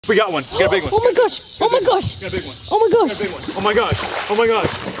We got one. Got a big one. Oh my gosh. Oh my gosh. Got a big one. Oh my gosh. Got a big one. Oh my gosh. Oh my gosh.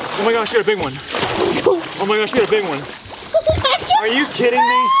 Oh my gosh, got a big one. Oh my gosh, got a big one. Are you kidding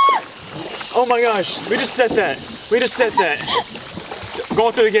me? Oh my gosh. We just set that. We just set that. We're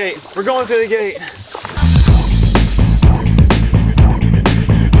going through the gate. We're going through the gate.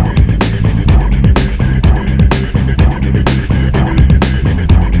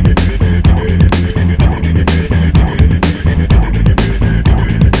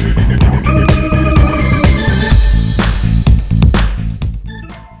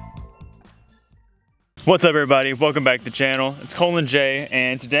 What's up everybody, welcome back to the channel. It's Cole and Jay,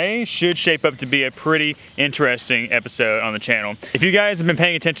 and today should shape up to be a pretty interesting episode on the channel. If you guys have been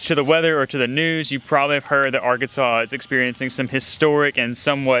paying attention to the weather or to the news, you probably have heard that Arkansas is experiencing some historic and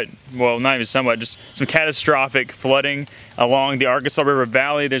somewhat, well not even somewhat, just some catastrophic flooding along the Arkansas River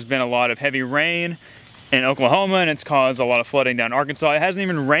Valley. There's been a lot of heavy rain in Oklahoma, and it's caused a lot of flooding down Arkansas. It hasn't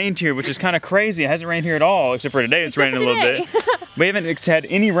even rained here, which is kind of crazy. It hasn't rained here at all, except for today. It's raining a little bit. We haven't had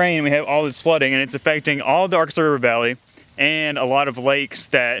any rain. We have all this flooding, and it's affecting all the Arkansas River Valley and a lot of lakes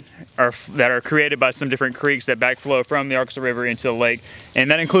that are created by some different creeks that backflow from the Arkansas River into the lake.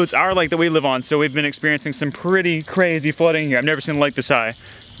 And that includes our lake that we live on. So we've been experiencing some pretty crazy flooding here. I've never seen a lake this high.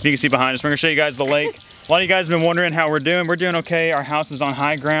 You can see behind us. We're gonna show you guys the lake. A lot of you guys have been wondering how we're doing. We're doing okay. Our house is on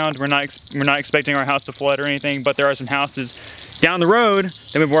high ground. We're not expecting our house to flood or anything, but there are some houses down the road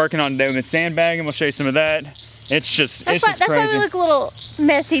that we've been working on today. We've been sandbagging. We'll show you some of that. It's just crazy. That's why we look a little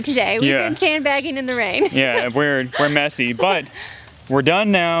messy today. We've been sandbagging in the rain. Yeah, we're messy, but we're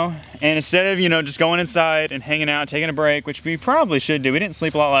done now. And instead of, just going inside and hanging out, taking a break, which we probably should do. We didn't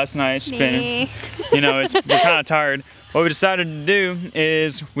sleep a lot last night. It's been, we're kind of tired. What we decided to do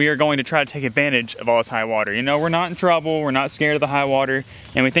is we are going to try to take advantage of all this high water. We're not in trouble, we're not scared of the high water,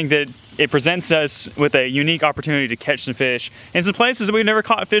 and we think that it presents us with a unique opportunity to catch some fish in some places that we've never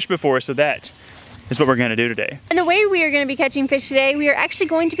caught fish before, so that is what we're gonna do today. And the way we are gonna be catching fish today, we are actually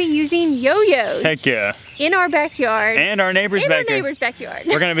going to be using yo-yos. Heck yeah. In our backyard. And our neighbor's backyard.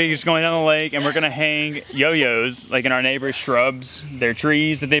 We're gonna be just going down the lake and we're gonna hang yo-yos like in our neighbor's shrubs, their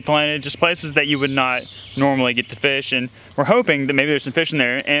trees that they planted, just places that you would not normally get to fish. And we're hoping that maybe there's some fish in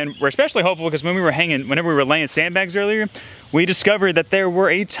there. And we're especially hopeful because whenever we were laying sandbags earlier, we discovered that there were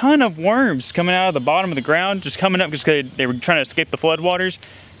a ton of worms coming out of the bottom of the ground, just coming up because they were trying to escape the floodwaters.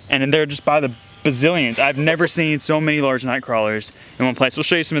 And then they're just by the bazillions. I've never seen so many large night crawlers in one place. We'll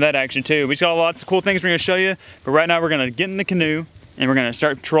show you some of that action too. We just got lots of cool things we're gonna show you, but right now we're gonna get in the canoe and we're gonna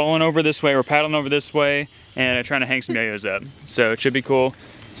start trolling over this way, we're paddling over this way, and trying to hang some yo-yos up. So it should be cool.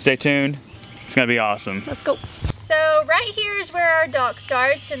 Stay tuned. It's gonna be awesome. Let's go. So right here is where our dock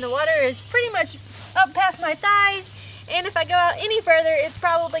starts, and the water is pretty much up past my thighs. And if I go out any further, it's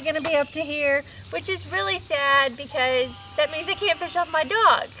probably gonna be up to here, which is really sad because that means I can't fish off my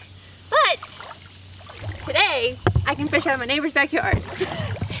dog. But today, I can fish out of my neighbor's backyard.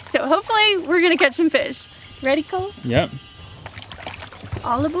 So hopefully, we're gonna catch some fish. Ready, Cole? Yep.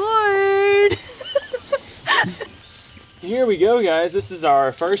 All aboard! Here we go, guys. This is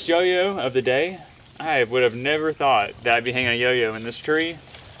our first yo-yo of the day. I would have never thought that I'd be hanging a yo-yo in this tree.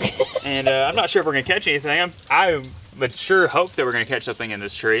 And I'm not sure if we're gonna catch anything. I would sure hope that we're gonna catch something in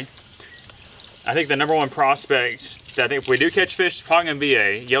this tree. I think the number one prospect that I think if we do catch fish, it's probably gonna be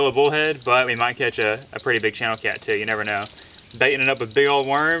a yellow bullhead, but we might catch a pretty big channel cat too, you never know. Baiting it up with big old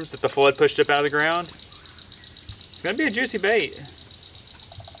worms that the flood pushed up out of the ground. It's gonna be a juicy bait.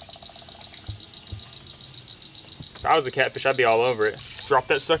 If I was a catfish, I'd be all over it. Drop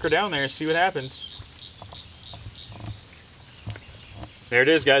that sucker down there and see what happens. There it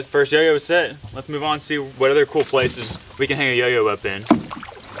is, guys, first yo-yo is set. Let's move on and see what other cool places we can hang a yo-yo up in.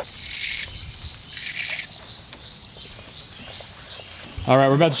 All right,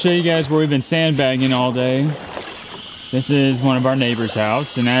 we're about to show you guys where we've been sandbagging all day. This is one of our neighbor's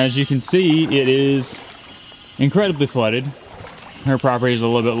house, and as you can see, it is incredibly flooded. Her property is a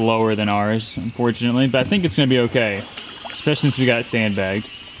little bit lower than ours, unfortunately, but I think it's gonna be okay, especially since we got sandbagged.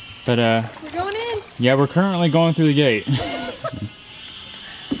 But we're going in. Yeah, we're currently going through the gate.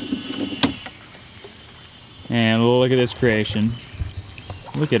 And look at this creation.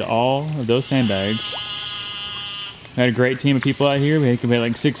 Look at all of those sandbags. We had a great team of people out here. We had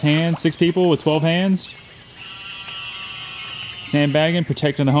like 6 people with 12 hands. Sandbagging,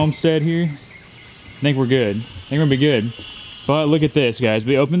 protecting the homestead here. I think we're good. I think we're gonna be good. But look at this, guys.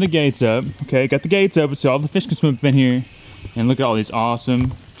 We opened the gates up. Okay, got the gates open so all the fish can swim up in here. And look at all these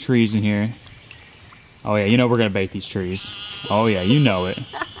awesome trees in here. Oh yeah, we're gonna bait these trees. Oh yeah, you know it.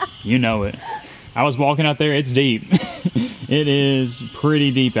 You know it. I was walking out there, it's deep. It is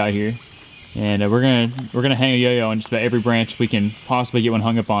pretty deep out here. And we're gonna hang a yo-yo on just about every branch we can possibly get one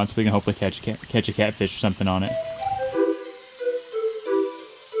hung up on, so we can hopefully catch a catfish or something on it.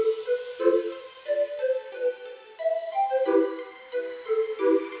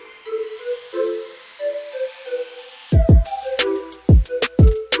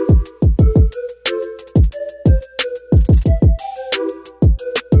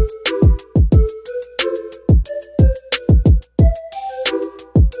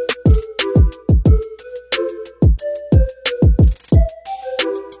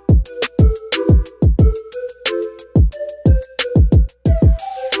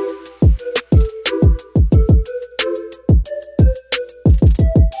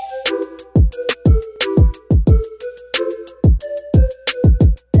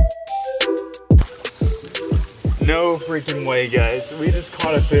 No freaking way, guys. We just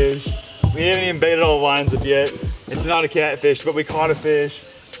caught a fish. We haven't even baited all the lines up yet. It's not a catfish, but we caught a fish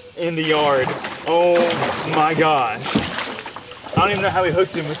in the yard. Oh my gosh. I don't even know how we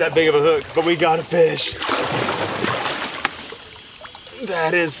hooked him with that big of a hook, but we got a fish.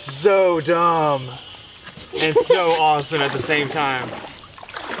 That is so dumb and so awesome at the same time.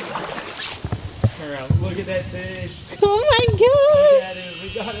 Turn around. Look at that fish. Oh my Look god! at it.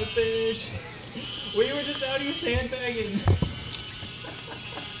 We got a fish. We were just out here sandbagging.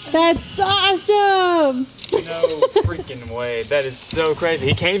 That's awesome! No freaking way. That is so crazy.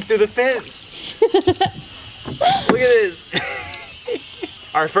 He came through the fence. Look at this.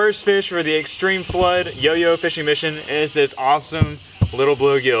 Our first fish for the extreme flood yo-yo fishing mission is this awesome little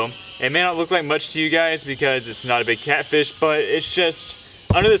bluegill. It may not look like much to you guys because it's not a big catfish, but it's just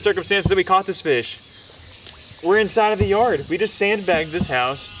under the circumstances that we caught this fish. We're inside of the yard. We just sandbagged this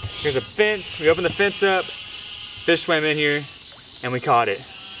house. Here's a fence. We opened the fence up. Fish swam in here and we caught it.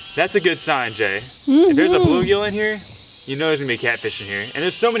 That's a good sign, Jay. If there's a bluegill in here, you know there's gonna be a catfish in here. And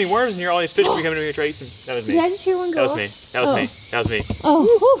there's so many worms in here, all these fish will be coming in here trying to eat some. That was me. Did I just hear one go? That was me. That was me. That was me.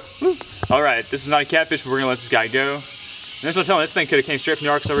 Oh. All right, this is not a catfish, but we're gonna let this guy go. And that's what I'm telling you, this thing could have came straight from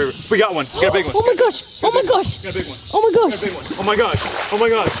the Arkansas River. We got one. We got a big one. Oh my gosh. Oh my gosh. Got a big one. Oh my Got gosh. a big one. Oh my gosh. Oh my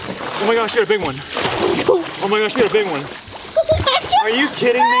gosh. Oh my gosh, we got a big one. Oh my gosh, we got a big one. Are you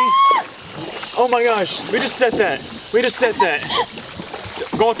kidding me? Oh my gosh, we just set that. We just set that.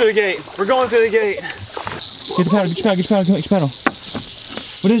 Going through the gate. We're going through the gate. Get the paddle, get your paddle, get your paddle, get your paddle.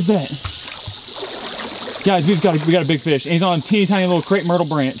 What is that? Guys, we got a big fish. And he's on a teeny tiny little crepe myrtle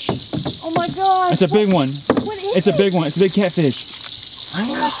branch. Oh my gosh. It's a big one. What is It's a big one. It's a big catfish. Oh my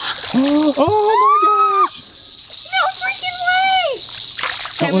gosh. No freaking way.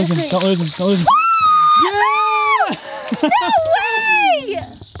 Don't lose him, don't lose him, don't lose him. Yeah! No way!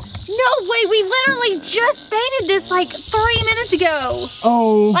 No way, we literally just baited this like 3 minutes ago.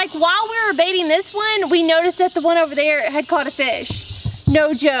 Oh. Like while we were baiting this one, we noticed that the one over there had caught a fish.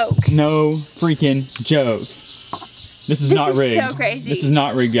 No joke. No freaking joke. This is not rigged. This is so crazy. This is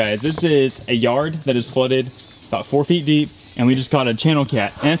not rigged, guys. This is a yard that is flooded about 4 feet deep, and we just caught a channel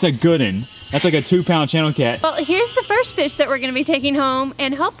cat, and it's a good one. That's like a 2-pound channel cat. Well, here's the first fish that we're gonna be taking home,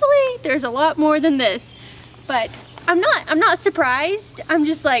 and hopefully there's a lot more than this. But I'm not surprised. I'm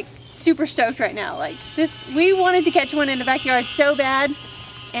just like super stoked right now. Like this, we wanted to catch one in the backyard so bad,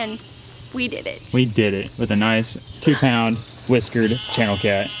 and we did it. We did it with a nice 2-pound whiskered channel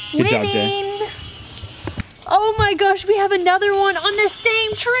cat. Good job, Jay. Winning. Oh my gosh, we have another one on the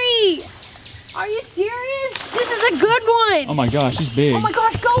same tree. Are you serious? This is a good one. Oh my gosh, he's big. Oh my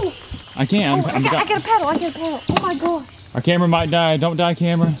gosh, go. I can't. I got a paddle. I got a paddle. Oh my gosh. Our camera might die. Don't die,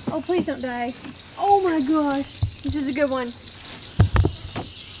 camera. Oh, please don't die. Oh my gosh. This is a good one.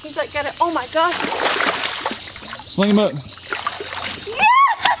 He's like got it. Oh my gosh. Sling him up.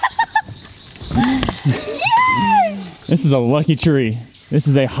 Yes! This is a lucky tree. This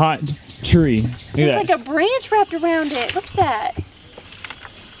is a hot tree. Look at There's that. like a branch wrapped around it. Look at that.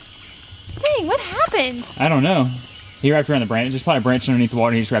 Dang, what happened? I don't know. He wrapped around the branch. There's probably a branch underneath the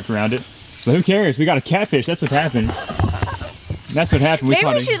water. He just wrapped around it. But who cares? We got a catfish. That's what happened. That's what happened.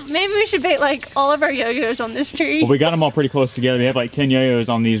 Maybe we should bait like all of our yo-yos on this tree. Well, we got them all pretty close together. We have like 10 yo-yos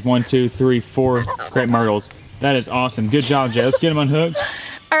on these 1, 2, 3, 4 crepe myrtles. That is awesome. Good job, Jay. Let's get them unhooked.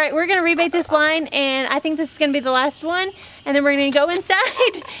 All right, we're gonna rebait this line, and I think this is gonna be the last one. And then we're gonna go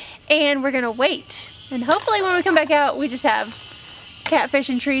inside and we're gonna wait. And hopefully when we come back out, we just have catfish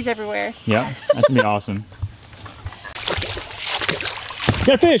and trees everywhere. Yeah, that's gonna be awesome.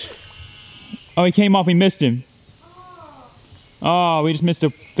 Got a fish! Oh, he came off, we missed him. Oh, we just missed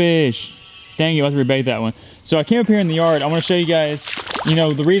a fish. Dang it, we'll have to rebait that one. So I came up here in the yard. I want to show you guys, you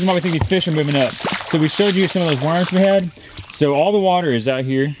know, the reason why we think these fish are moving up. So we showed you some of those worms we had. So all the water is out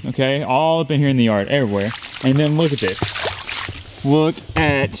here, okay? All up in here in the yard, everywhere. And then look at this. Look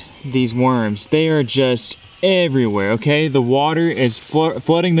at these worms. They are just everywhere, okay? The water is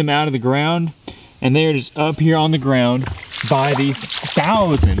flooding them out of the ground, and they are just up here on the ground by the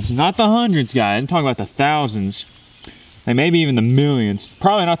thousands, not the hundreds, guys. I'm talking about the thousands, and maybe even the millions.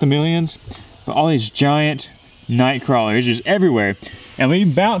 Probably not the millions, but all these giant night crawlers just everywhere. And we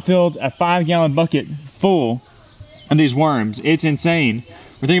about filled a 5-gallon bucket full of these worms. It's insane.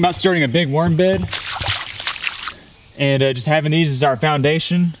 We're thinking about starting a big worm bed and just having these as our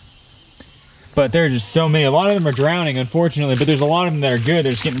foundation. But there are just so many. A lot of them are drowning, unfortunately, but there's a lot of them that are good.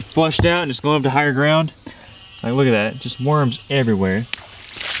 They're just getting flushed out and just going up to higher ground. Like, look at that. Just worms everywhere.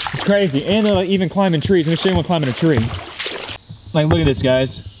 It's crazy. And they're like even climbing trees. Let me show you one climbing a tree. Like, look at this,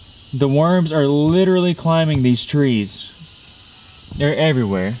 guys. The worms are literally climbing these trees. They're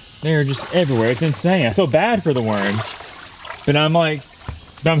everywhere. They're just everywhere. It's insane. I feel bad for the worms. But I'm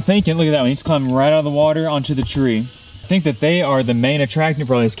thinking, look at that one. He's climbing right out of the water onto the tree. I think that they are the main attraction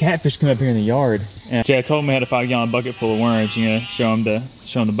for all these catfish coming up here in the yard. And Jay, I told them we had a 5-gallon bucket full of worms. You gonna show them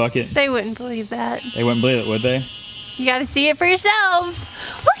the bucket? They wouldn't believe that. They wouldn't believe it, would they? You gotta see it for yourselves.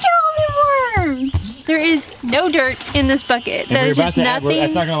 Look at all the worms. There is no dirt in this bucket. And There's just nothing.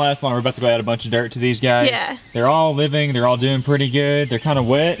 That's not gonna last long. We're about to go add a bunch of dirt to these guys. Yeah. They're all living. They're all doing pretty good. They're kind of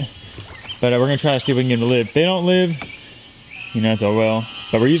wet, but we're gonna try to see if we can get them to live. If they don't live, you know, it's all well.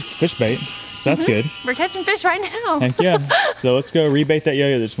 But we're using fish bait, so that's good. We're catching fish right now. Heck yeah. So let's go rebait that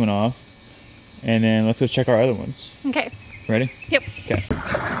yo-yo that just went off, and then let's go check our other ones. Okay. Ready? Yep. Okay.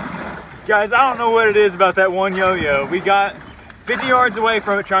 Guys, I don't know what it is about that one yo-yo. We got 50 yards away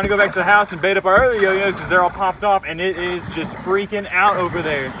from it, trying to go back to the house and bait up our other yo-yos because they're all popped off, and it is just freaking out over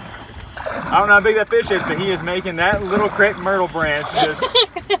there. I don't know how big that fish is, but he is making that little crepe myrtle branch just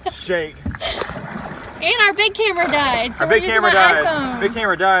shake. And our big camera died, so our big camera died. iPhone. Big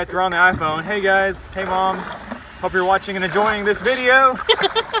camera died, so we're on the iPhone. Hey guys, hey mom, hope you're watching and enjoying this video.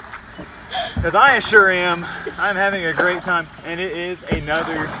 Because I sure am. I'm having a great time, and it is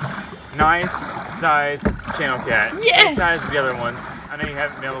another nice sized channel cat. Yes! Same size as the other ones. I know you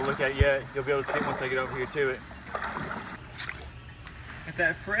haven't been able to look at it yet. You'll be able to see it once I get over here to it. Got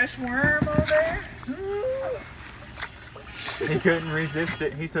that fresh worm over there. Ooh. He couldn't resist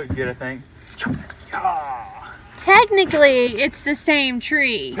it. He's so good, I think. Oh. Technically, it's the same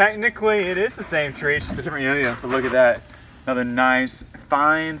tree. Technically, it is the same tree. It's just a different yo-yo. But look at that. Another nice,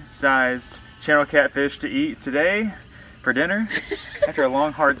 fine-sized channel catfish to eat today for dinner after a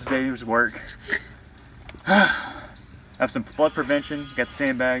long, hard day's work. Have some flood prevention, got the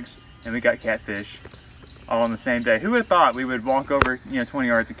sandbags, and we got catfish all on the same day. Who would have thought we would walk over, 20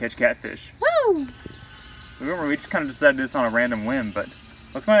 yards and catch catfish? Woo! We just kind of decided this on a random whim, but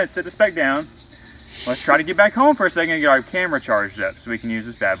let's go ahead and sit this back down. Let's try to get back home for a second and get our camera charged up so we can use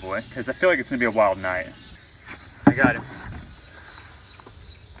this bad boy, because I feel like it's going to be a wild night. I got him.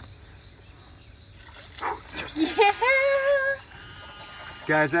 Yeah!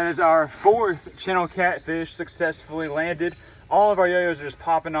 Guys, that is our 4th channel catfish successfully landed. All of our yo-yos are just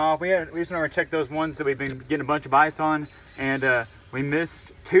popping off. We just went over and checked those ones that we've been getting a bunch of bites on, and we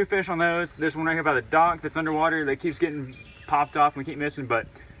missed 2 fish on those. There's one right here by the dock that's underwater that keeps getting popped off and we keep missing, but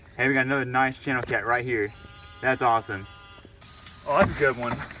hey, we got another nice channel cat right here. That's awesome. Oh, that's a good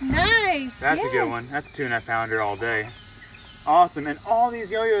one. Nice. That's a good one. That's a 2.5 pounder all day. Awesome. And all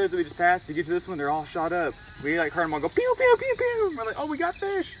these yo-yos that we just passed to get to this one, they're all shot up. We like heard them all go pew pew pew pew. We're like, oh, we got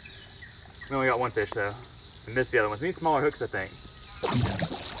fish. We only got 1 fish though. We missed the other ones. We need smaller hooks, I think.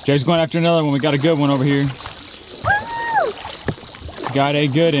 Jay's going after another one. We got a good one over here. Woo! Got a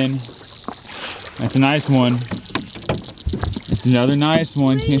good one. That's a nice one. It's another nice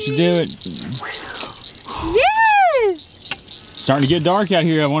one. Can't you do it? Yes! Starting to get dark out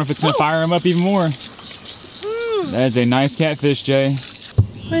here. I wonder if it's going to fire them up even more. That is a nice catfish, Jay.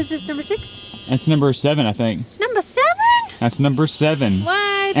 What is this, number 6? That's number 7, I think. Number 7? That's number 7.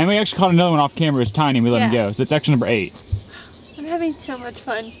 What? And we actually caught another one off camera. It's tiny. We let him go. So it's actually number 8. I'm having so much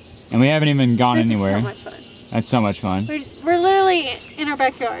fun. And we haven't even gone This anywhere. Is so much fun. That's so much fun. We're literally in our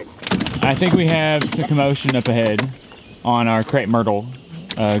backyard. I think we have the commotion up ahead on our crepe myrtle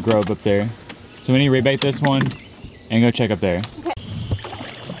grove up there. So we need to rebait this one and go check up there.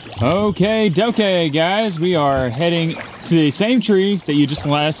 Okay, doke, guys. We are heading to the same tree that you just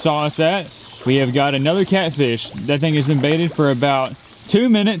last saw us at. We have got another catfish. That thing has been baited for about 2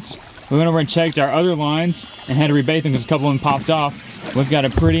 minutes. We went over and checked our other lines and had to rebait them because a couple of them popped off. We've got a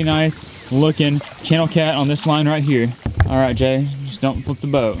pretty nice looking channel cat on this line right here. All right, Jay, just don't flip the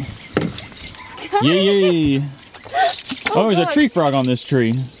boat. Yay! Oh, there's a tree frog on this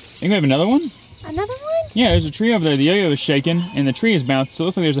tree. Think we have another one? Another one? Yeah, there's a tree over there. The yo-yo is shaking and the tree is bounced, so it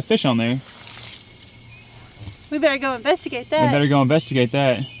looks like there's a fish on there. We better go investigate that. We better go investigate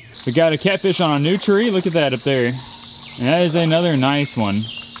that. We got a catfish on a new tree. Look at that up there. And that is another nice one.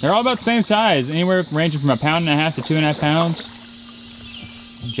 They're all about the same size, anywhere ranging from 1.5 pounds to 2.5 pounds.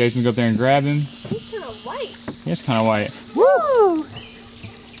 Jason, go up there and grab him. He's kind of white. He is kind of white. Woo!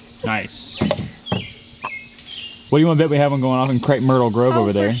 Nice. What do you want to bet we have one going off in Crepe Myrtle Grove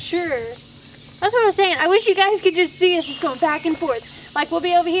over there? For sure. That's what I was saying. I wish you guys could just see us just going back and forth. Like we'll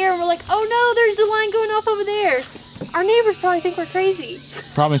be over here and we're like, oh no, there's a line going off over there. Our neighbors probably think we're crazy.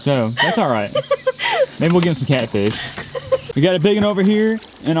 Probably so. That's all right. Maybe we'll get some catfish. We got a big one over here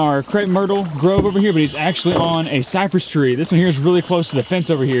in our Crepe Myrtle Grove over here, but he's actually on a cypress tree. This one here is really close to the fence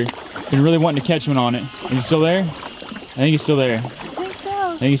over here. Been really wanting to catch one on it. Is he still there? I think he's still there.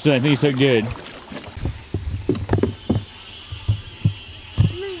 I think so. I think he's hooked good.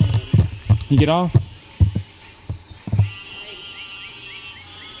 Can you get off?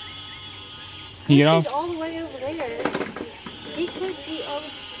 Can you get off? He's all the way over there. He could be all.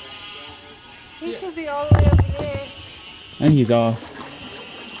 He could be all the way over there. I think he's off.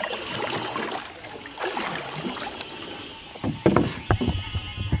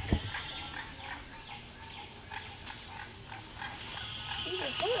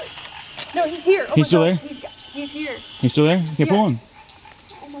 No, he's here. Oh He's still gosh. there? He's here. He's still there? Okay, pull him.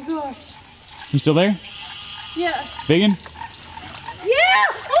 Oh my gosh. He's still there? Yeah. Big one? Yeah!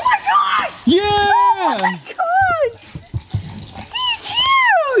 Oh my gosh! Yeah! Oh my gosh! He's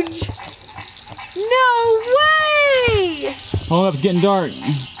huge! No way! Hold up, it's getting dark.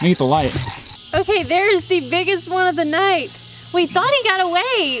 Let me get the light. Okay, there's the biggest one of the night. We thought he got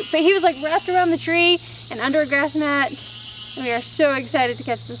away, but he was like wrapped around the tree and under a grass mat. And we are so excited to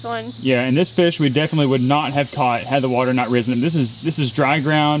catch this one. Yeah, and this fish we definitely would not have caught had the water not risen. This is dry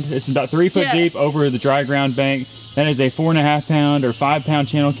ground. It's about 3 foot deep over the dry ground bank. That is a 4.5 pound or 5 pound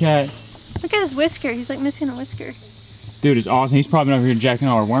channel cat. Look at his whisker. He's like missing a whisker. Dude is awesome. He's probably been over here jacking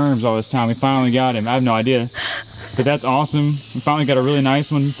all our worms all this time. We finally got him. I have no idea. But that's awesome. We finally got a really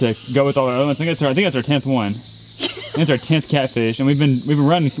nice one to go with all our other ones. I think that's our 10th one. That's our 10th catfish. And we've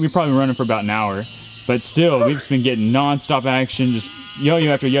probably been running for about an hour. But still, we've just been getting non-stop action, just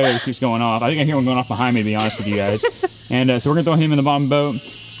yo-yo after yo-yo keeps going off. I think I hear one going off behind me, to be honest with you guys. And so we're gonna throw him in the bottom boat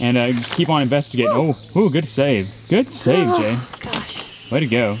and just keep on investigating. Oh, good save. Good save, Jay. Gosh. Way to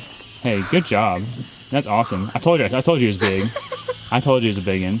go. Hey, good job. That's awesome. I told you he was big. I told you he was a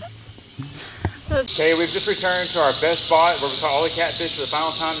big one. Okay, we've just returned to our best spot where we caught all the catfish for the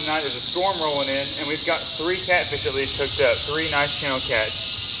final time tonight. There's a storm rolling in, and we've got 3 catfish at least hooked up. 3 nice channel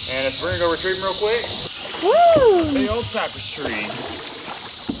cats. And so we're gonna go retrieve them real quick. Woo! The old cypress tree.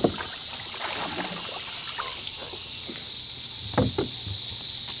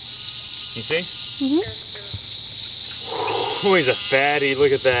 You see? Oh, he's a fatty.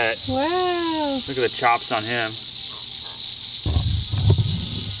 Look at that. Wow. Look at the chops on him.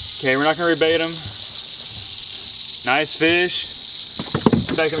 Okay, we're not gonna rebait him. Nice fish. In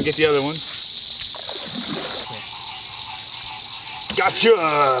fact, I'm gonna get the other ones. Gotcha!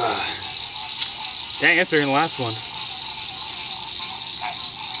 Dang, that's bigger than the last one.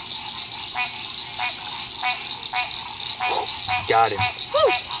 Got him.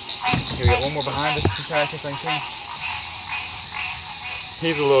 Here, we got one more behind us. Let's try to catch like him.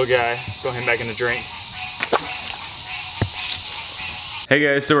 He's a little guy. Throw him back in the drink. Hey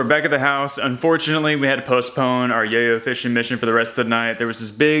guys, so we're back at the house. Unfortunately, we had to postpone our yo-yo fishing mission for the rest of the night. There was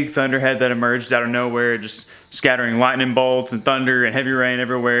this big thunderhead that emerged out of nowhere, just scattering lightning bolts and thunder and heavy rain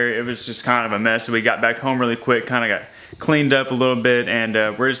everywhere. It was just kind of a mess. So we got back home really quick, kind of got cleaned up a little bit, and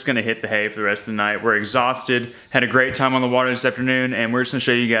we're just gonna hit the hay for the rest of the night. We're exhausted, had a great time on the water this afternoon, and we're just gonna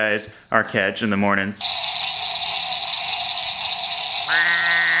show you guys our catch in the morning.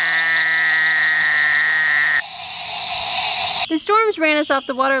 The storms ran us off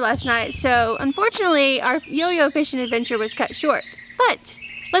the water last night, so unfortunately our yo-yo fishing adventure was cut short. But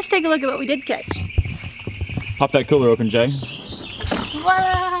let's take a look at what we did catch. Pop that cooler open, Jay.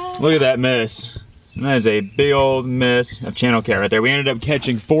 Voila! Look at that mess. That is a big old mess of channel cat right there. We ended up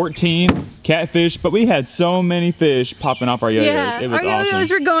catching 14 catfish, but we had so many fish popping off our yo-yos. Yeah, it was our yo-yos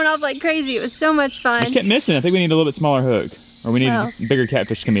were going off like crazy. It was so much fun. We just kept missing. I think we need a little bit smaller hook, or we need bigger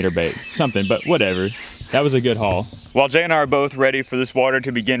catfish to meet our bait. Something, but whatever. That was a good haul. while Jay and I are both ready for this water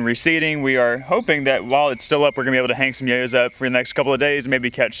to begin receding, we are hoping that while it's still up, we're gonna be able to hang some yo-yos up for the next couple of days and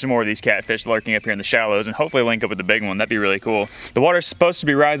maybe catch some more of these catfish lurking up here in the shallows and hopefully link up with the big one. That'd be really cool. The water's supposed to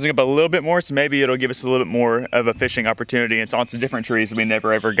be rising up a little bit more, so maybe it'll give us a little bit more of a fishing opportunity. It's on some different trees that we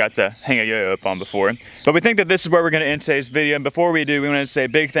never ever got to hang a yo-yo up on before. But we think that this is where we're gonna end today's video. And before we do, we want to say a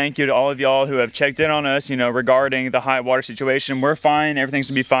big thank you to all of y'all who have checked in on us, you know, regarding the high water situation. We're fine, everything's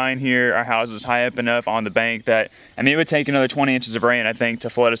gonna be fine here. Our house is high up enough on the bank that, I mean, it would take another 20 inches of rain, I think, to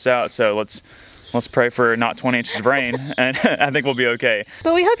flood us out. So let's pray for not 20 inches of rain, and I think we'll be okay.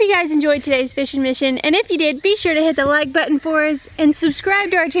 But we hope you guys enjoyed today's fishing mission, and if you did, be sure to hit the like button for us and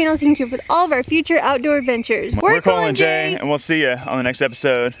subscribe to our channel so you can keep up with all of our future outdoor adventures. We're Cole and Jay, and we'll see you on the next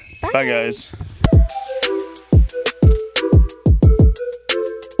episode. Bye guys.